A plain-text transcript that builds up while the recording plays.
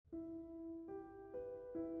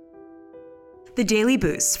The daily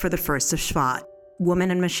boost for the first of Shvat, woman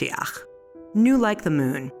and Moshiach. New like the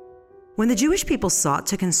moon. When the Jewish people sought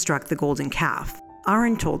to construct the golden calf,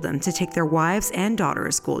 Aaron told them to take their wives' and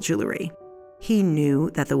daughters' gold jewelry. He knew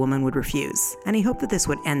that the woman would refuse, and he hoped that this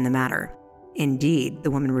would end the matter. Indeed,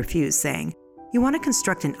 the woman refused, saying, "You want to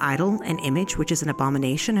construct an idol, an image which is an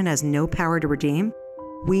abomination and has no power to redeem?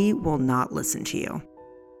 We will not listen to you."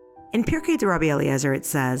 In Pirkei de Rabbi Eliezer, it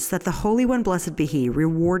says that the Holy One, blessed be He,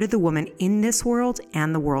 rewarded the woman in this world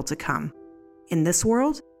and the world to come. In this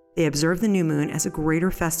world, they observe the new moon as a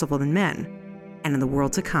greater festival than men, and in the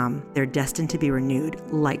world to come, they're destined to be renewed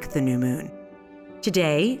like the new moon.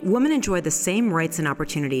 Today, women enjoy the same rights and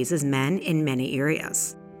opportunities as men in many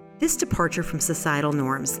areas. This departure from societal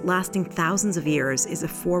norms, lasting thousands of years, is a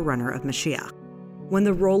forerunner of Moshiach, when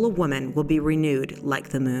the role of woman will be renewed like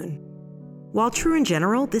the moon. While true in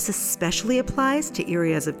general, this especially applies to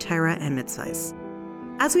areas of Torah and mitzvahs.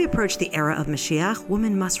 As we approach the era of Moshiach,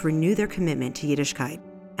 women must renew their commitment to Yiddishkeit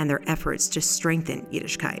and their efforts to strengthen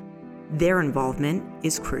Yiddishkeit. Their involvement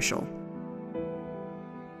is crucial.